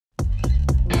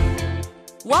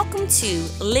Welcome to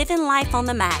Living Life on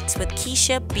the Max with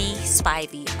Keisha B.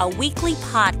 Spivey, a weekly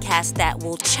podcast that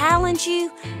will challenge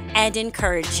you and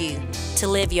encourage you to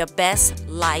live your best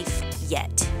life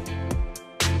yet.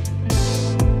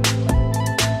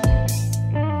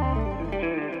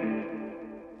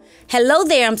 Hello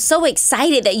there. I'm so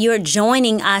excited that you're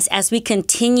joining us as we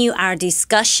continue our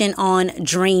discussion on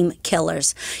dream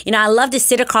killers. You know, I love to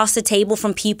sit across the table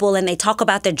from people and they talk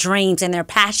about their dreams and their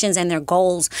passions and their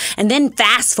goals. And then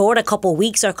fast forward a couple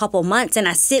weeks or a couple months and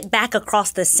I sit back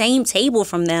across the same table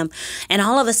from them and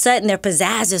all of a sudden their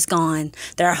pizzazz is gone.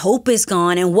 Their hope is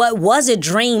gone. And what was a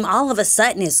dream all of a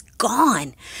sudden is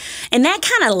gone. And that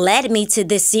kind of led me to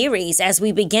this series as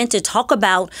we begin to talk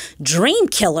about dream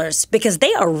killers because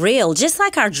they are real. Just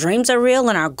like our dreams are real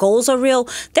and our goals are real,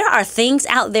 there are things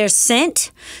out there sent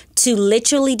to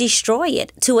literally destroy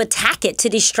it, to attack it, to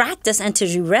distract us, and to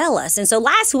derail us. And so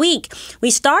last week,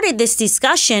 we started this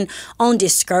discussion on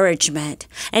discouragement.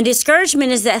 And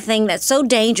discouragement is that thing that's so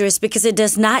dangerous because it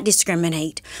does not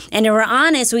discriminate. And if we're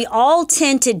honest, we all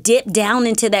tend to dip down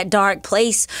into that dark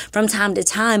place from time to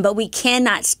time, but we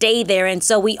cannot stay there. And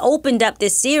so we opened up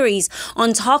this series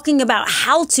on talking about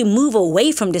how to move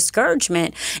away from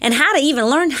discouragement and how to even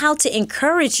learn how to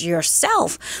encourage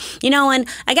yourself. You know, and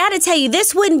I got to tell you,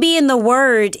 this wouldn't be in the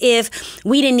word if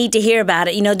we didn't need to hear about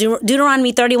it. You know,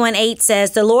 Deuteronomy 31:8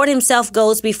 says, the Lord himself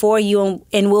goes before you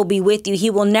and will be with you. He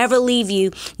will never leave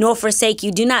you nor forsake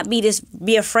you. Do not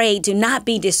be afraid. Do not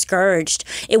be discouraged.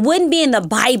 It wouldn't be in the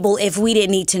Bible if we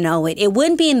didn't need to know it. It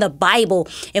wouldn't be in the Bible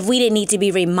if we didn't need to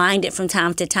be reminded from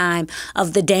time to time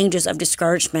of the dangers of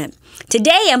discouragement.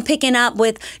 Today, I'm picking up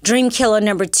with dream killer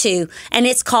number 2, and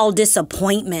it's called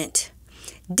disappointment.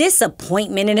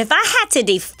 Disappointment. And if I had to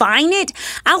define it,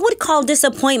 I would call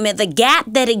disappointment the gap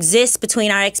that exists between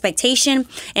our expectation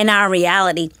and our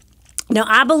reality. Now,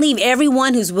 I believe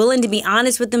everyone who's willing to be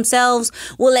honest with themselves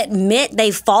will admit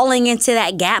they've fallen into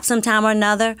that gap sometime or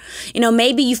another. You know,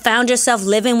 maybe you found yourself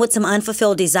living with some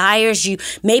unfulfilled desires. You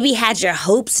maybe had your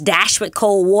hopes dashed with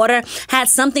cold water, had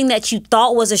something that you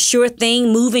thought was a sure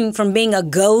thing, moving from being a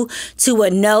go to a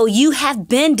no. You have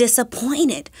been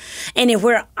disappointed. And if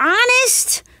we're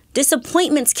honest,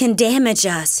 disappointments can damage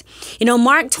us. You know,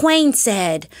 Mark Twain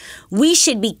said, we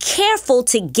should be careful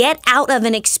to get out of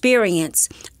an experience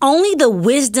only the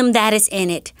wisdom that is in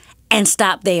it and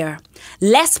stop there.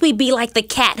 Lest we be like the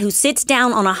cat who sits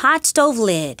down on a hot stove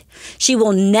lid. She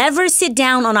will never sit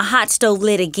down on a hot stove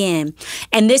lid again.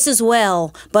 And this as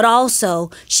well, but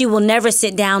also she will never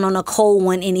sit down on a cold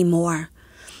one anymore.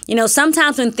 You know,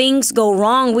 sometimes when things go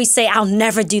wrong, we say, I'll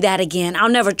never do that again. I'll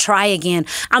never try again.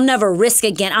 I'll never risk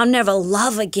again. I'll never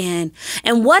love again.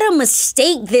 And what a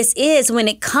mistake this is when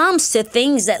it comes to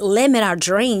things that limit our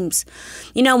dreams.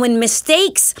 You know, when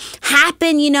mistakes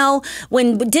happen, you know,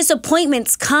 when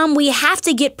disappointments come, we have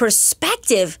to get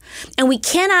perspective. And we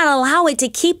cannot allow it to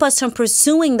keep us from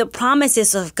pursuing the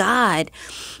promises of God.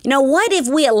 You know, what if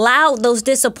we allowed those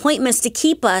disappointments to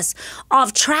keep us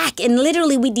off track and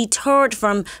literally we deterred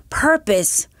from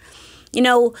purpose? You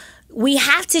know, we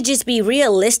have to just be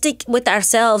realistic with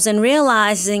ourselves and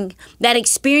realizing that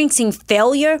experiencing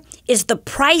failure is the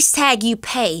price tag you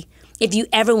pay if you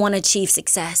ever want to achieve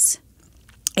success.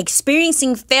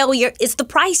 Experiencing failure is the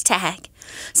price tag.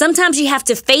 Sometimes you have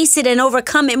to face it and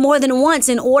overcome it more than once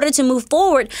in order to move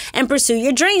forward and pursue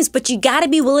your dreams. But you got to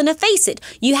be willing to face it.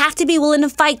 You have to be willing to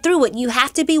fight through it. You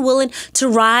have to be willing to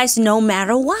rise no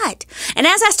matter what. And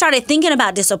as I started thinking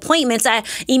about disappointments, I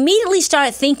immediately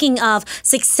started thinking of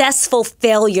successful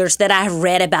failures that I've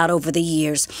read about over the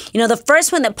years. You know, the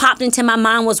first one that popped into my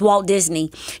mind was Walt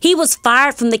Disney. He was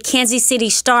fired from the Kansas City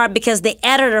Star because the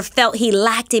editor felt he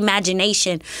lacked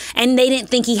imagination and they didn't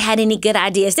think he had any good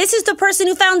ideas. This is the person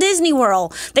who found Disney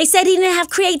World. They said he didn't have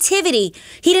creativity.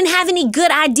 He didn't have any good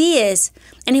ideas,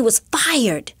 and he was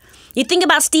fired. You think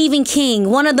about Stephen King,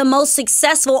 one of the most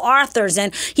successful authors,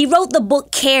 and he wrote the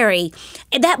book Carrie.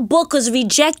 And that book was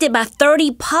rejected by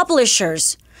 30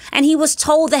 publishers, and he was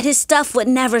told that his stuff would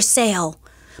never sell,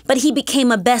 but he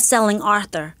became a best-selling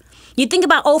author. You think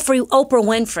about Oprah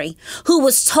Winfrey, who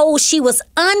was told she was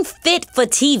unfit for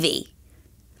TV.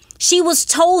 She was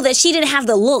told that she didn't have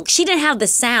the look, she didn't have the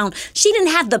sound, she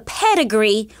didn't have the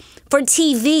pedigree for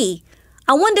TV.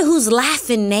 I wonder who's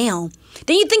laughing now.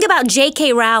 Then you think about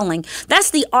J.K. Rowling. That's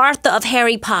the author of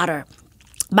Harry Potter.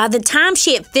 By the time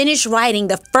she had finished writing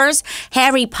the first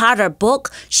Harry Potter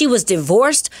book, she was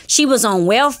divorced, she was on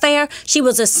welfare, she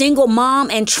was a single mom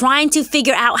and trying to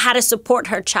figure out how to support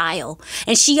her child.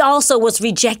 And she also was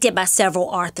rejected by several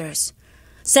authors,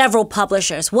 several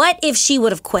publishers. What if she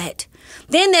would have quit?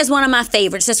 Then there's one of my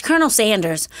favorites. There's Colonel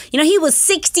Sanders. He was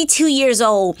 62 years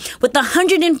old with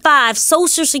 105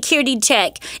 Social Security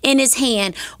check in his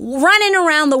hand, running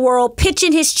around the world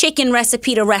pitching his chicken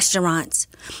recipe to restaurants.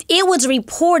 It was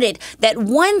reported that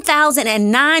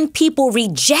 1,009 people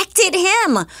rejected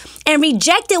him and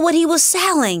rejected what he was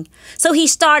selling. So he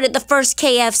started the first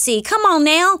KFC. Come on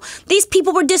now. These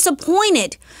people were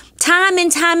disappointed. Time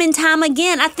and time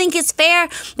again. I think it's fair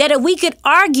that if we could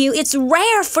argue, it's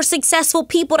rare for successful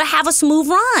people to have a smooth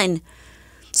run.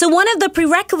 So one of the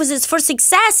prerequisites for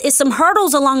success is some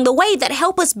hurdles along the way that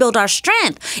help us build our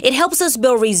strength. It helps us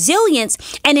build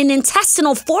resilience and an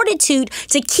intestinal fortitude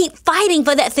to keep fighting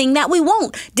for that thing that we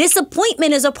want.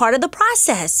 Disappointment is a part of the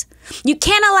process. You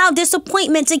can't allow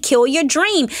disappointment to kill your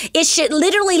dream. It should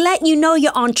literally let you know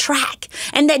you're on track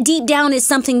and that deep down is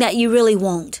something that you really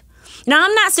want. Now,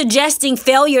 I'm not suggesting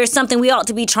failure is something we ought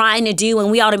to be trying to do and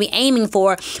we ought to be aiming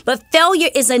for, but failure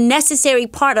is a necessary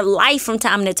part of life from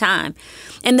time to time.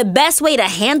 And the best way to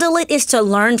handle it is to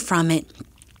learn from it.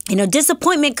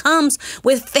 Disappointment comes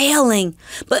with failing,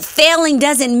 but failing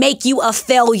doesn't make you a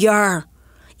failure.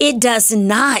 It does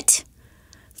not.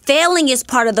 Failing is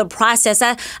part of the process.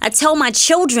 I tell my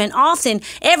children often,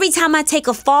 every time I take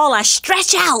a fall, I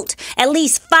stretch out at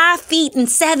least 5 feet and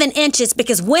 7 inches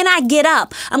because when I get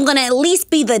up, I'm going to at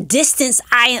least be the distance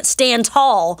I stand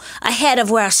tall ahead of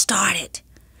where I started.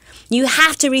 You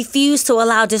have to refuse to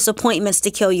allow disappointments to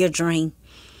kill your dream.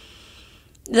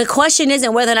 The question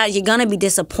isn't whether or not you're going to be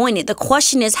disappointed. The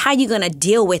question is how you're going to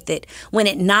deal with it when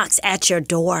it knocks at your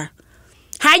door.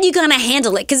 How are you going to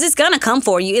handle it? Because it's going to come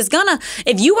for you.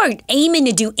 If you are aiming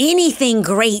to do anything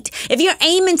great, if you're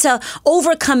aiming to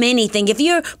overcome anything, if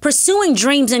you're pursuing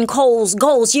dreams and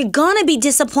goals, you're going to be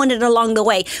disappointed along the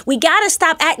way. We got to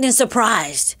stop acting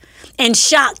surprised and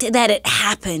shocked that it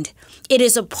happened. It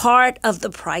is a part of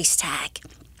the price tag.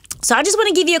 So I just want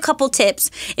to give you a couple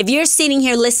tips. If you're sitting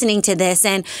here listening to this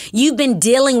and you've been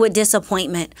dealing with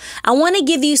disappointment, I want to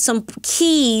give you some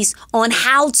keys on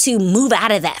how to move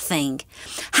out of that thing,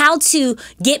 how to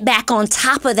get back on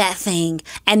top of that thing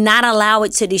and not allow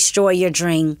it to destroy your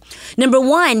dream. Number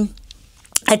one,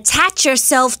 attach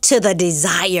yourself to the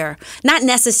desire, not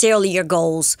necessarily your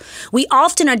goals. We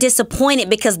often are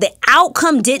disappointed because the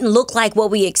outcome didn't look like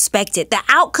what we expected. The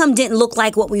outcome didn't look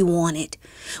like what we wanted.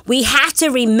 We have to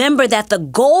remember that the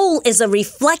goal is a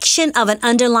reflection of an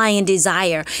underlying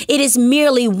desire. It is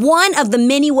merely one of the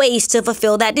many ways to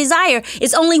fulfill that desire.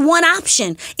 It's only one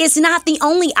option. It's not the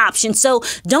only option. So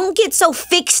don't get so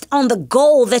fixed on the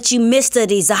goal that you miss the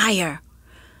desire.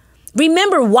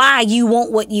 Remember why you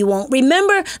want what you want.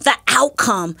 Remember the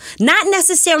outcome, not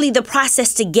necessarily the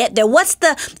process to get there. What's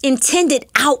the intended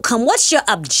outcome? What's your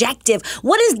objective?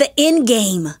 What is the end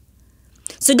game?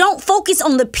 So don't focus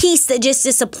on the piece that just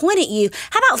disappointed you.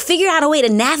 How about figure out a way to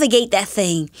navigate that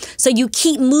thing so you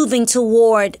keep moving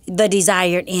toward the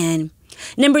desired end?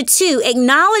 Number two,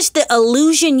 acknowledge the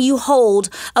illusion you hold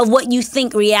of what you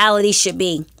think reality should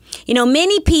be.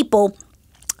 Many people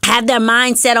have their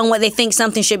mind set on what they think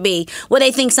something should be, what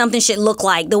they think something should look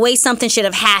like, the way something should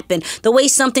have happened, the way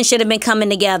something should have been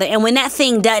coming together. And when that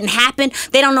thing doesn't happen,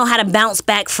 they don't know how to bounce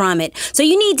back from it. So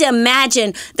you need to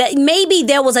imagine that maybe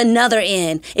there was another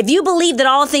end. If you believe that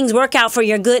all things work out for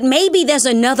your good, maybe there's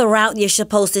another route you're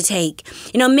supposed to take.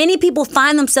 Many people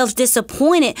find themselves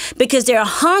disappointed because they're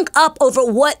hung up over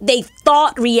what they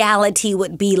thought reality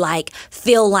would be like,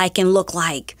 feel like, and look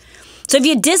like. So if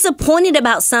you're disappointed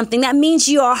about something, that means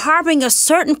you are harboring a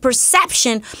certain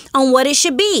perception on what it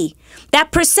should be.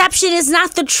 That perception is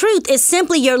not the truth. It's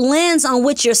simply your lens on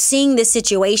which you're seeing the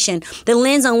situation, the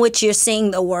lens on which you're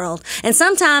seeing the world. And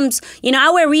sometimes, I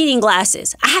wear reading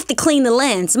glasses. I have to clean the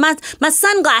lens. My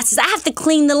sunglasses, I have to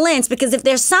clean the lens because if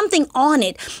there's something on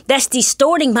it that's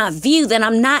distorting my view, then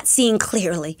I'm not seeing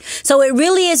clearly. So it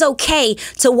really is okay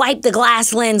to wipe the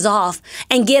glass lens off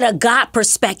and get a God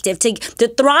perspective, to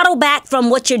throttle back from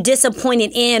what you're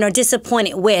disappointed in or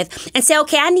disappointed with and say,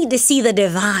 okay, I need to see the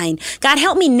divine. God,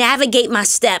 help me navigate my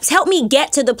steps. Help me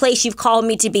get to the place you've called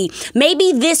me to be.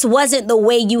 Maybe this wasn't the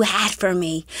way you had for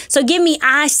me. So give me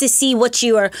eyes to see where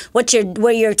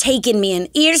you're taking me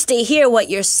and ears to hear what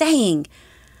you're saying.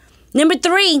 Number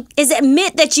three is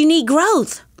admit that you need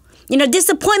growth.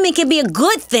 Disappointment can be a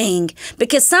good thing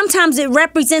because sometimes it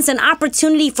represents an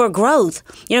opportunity for growth.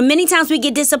 Many times we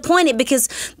get disappointed because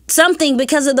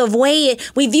of the way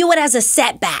we view it as a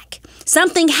setback.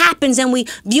 Something happens and we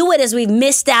view it as we've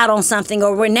missed out on something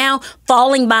or we're now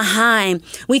falling behind.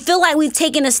 We feel like we've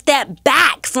taken a step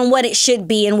back from what it should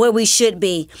be and where we should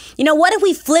be. You know, what if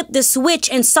we flip the switch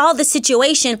and saw the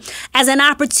situation as an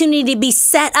opportunity to be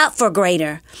set up for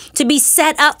greater, to be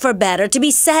set up for better, to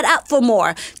be set up for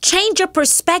more? Change your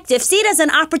perspective. See it as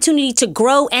an opportunity to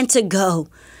grow and to go.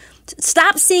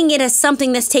 Stop seeing it as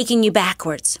something that's taking you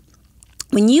backwards.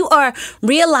 When you are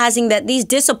realizing that these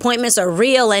disappointments are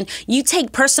real and you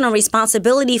take personal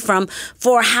responsibility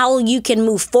for how you can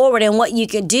move forward and what you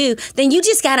can do, then you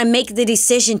just got to make the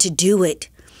decision to do it.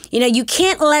 You know, you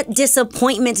can't let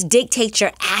disappointments dictate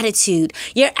your attitude.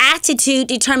 Your attitude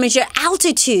determines your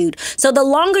altitude. So the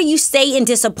longer you stay in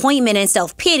disappointment and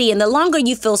self-pity and the longer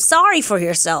you feel sorry for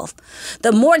yourself,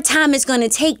 the more time it's going to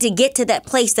take to get to that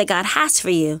place that God has for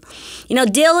you. You know,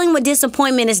 dealing with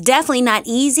disappointment is definitely not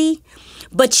easy,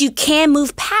 but you can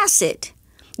move past it.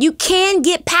 You can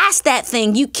get past that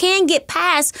thing. You can get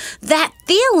past that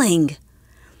feeling.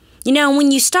 You know,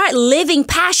 when you start living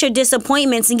past your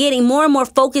disappointments and getting more and more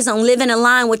focused on living in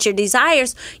line with your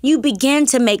desires, you begin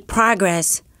to make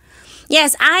progress.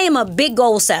 Yes, I am a big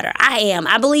goal setter. I am.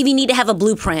 I believe you need to have a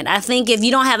blueprint. I think if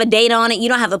you don't have a date on it, you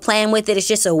don't have a plan with it, it's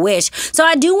just a wish. So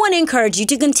I do want to encourage you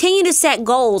to continue to set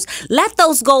goals. Let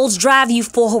those goals drive you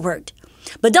forward.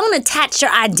 But don't attach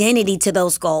your identity to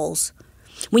those goals.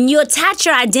 When you attach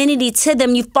your identity to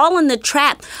them, you fall in the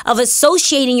trap of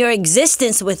associating your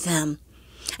existence with them.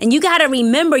 And you got to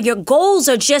remember, your goals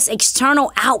are just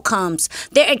external outcomes.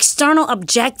 They're external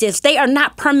objectives. They are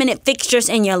not permanent fixtures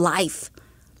in your life.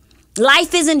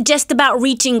 Life isn't just about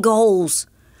reaching goals.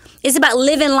 It's about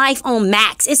living life on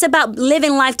max. It's about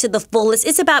living life to the fullest.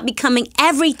 It's about becoming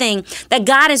everything that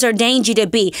God has ordained you to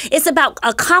be. It's about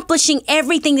accomplishing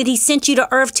everything that He sent you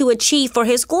to earth to achieve for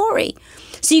His glory.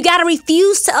 So you got to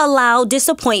refuse to allow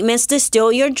disappointments to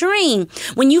steal your dream.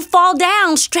 When you fall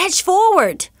down, stretch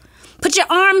forward. Put your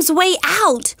arms way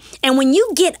out. And when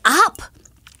you get up,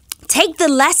 take the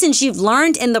lessons you've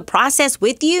learned in the process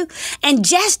with you and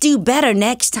just do better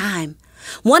next time.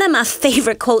 One of my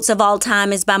favorite quotes of all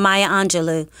time is by Maya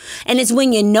Angelou, and it's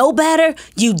when you know better,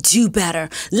 you do better.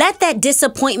 Let that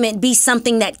disappointment be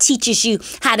something that teaches you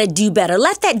how to do better.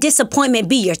 Let that disappointment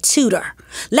be your tutor.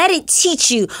 Let it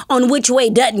teach you on which way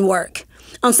doesn't work,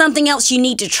 on something else you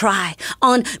need to try,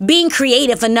 on being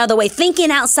creative another way,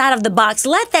 thinking outside of the box.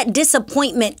 Let that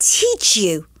disappointment teach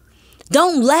you.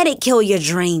 Don't let it kill your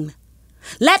dream.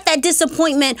 Let that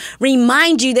disappointment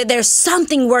remind you that there's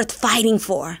something worth fighting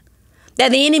for.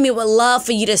 That the enemy would love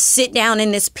for you to sit down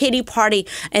in this pity party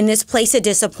and this place of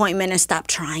disappointment and stop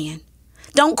trying.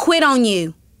 Don't quit on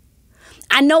you.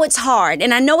 I know it's hard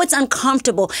and I know it's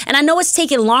uncomfortable and I know it's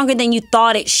taking longer than you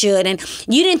thought it should. And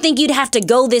you didn't think you'd have to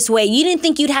go this way. You didn't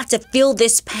think you'd have to feel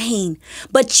this pain,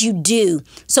 but you do.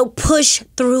 So push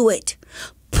through it.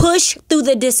 Push through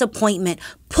the disappointment.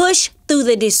 Push through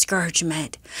the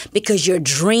discouragement because your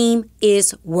dream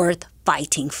is worth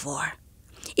fighting for.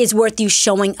 It's worth you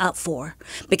showing up for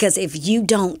because if you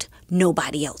don't,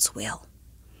 nobody else will.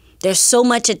 There's so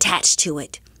much attached to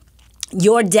it.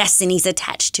 Your destiny's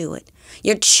attached to it.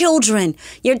 Your children,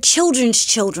 your children's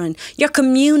children, your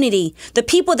community, the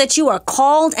people that you are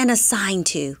called and assigned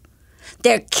to.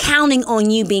 They're counting on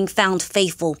you being found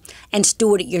faithful and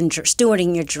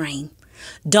stewarding your dream.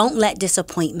 Don't let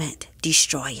disappointment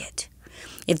destroy it.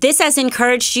 If this has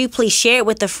encouraged you, please share it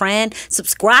with a friend.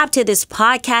 Subscribe to this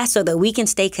podcast so that we can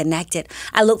stay connected.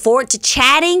 I look forward to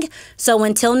chatting. So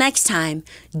until next time,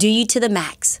 do you to the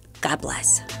max. God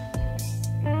bless.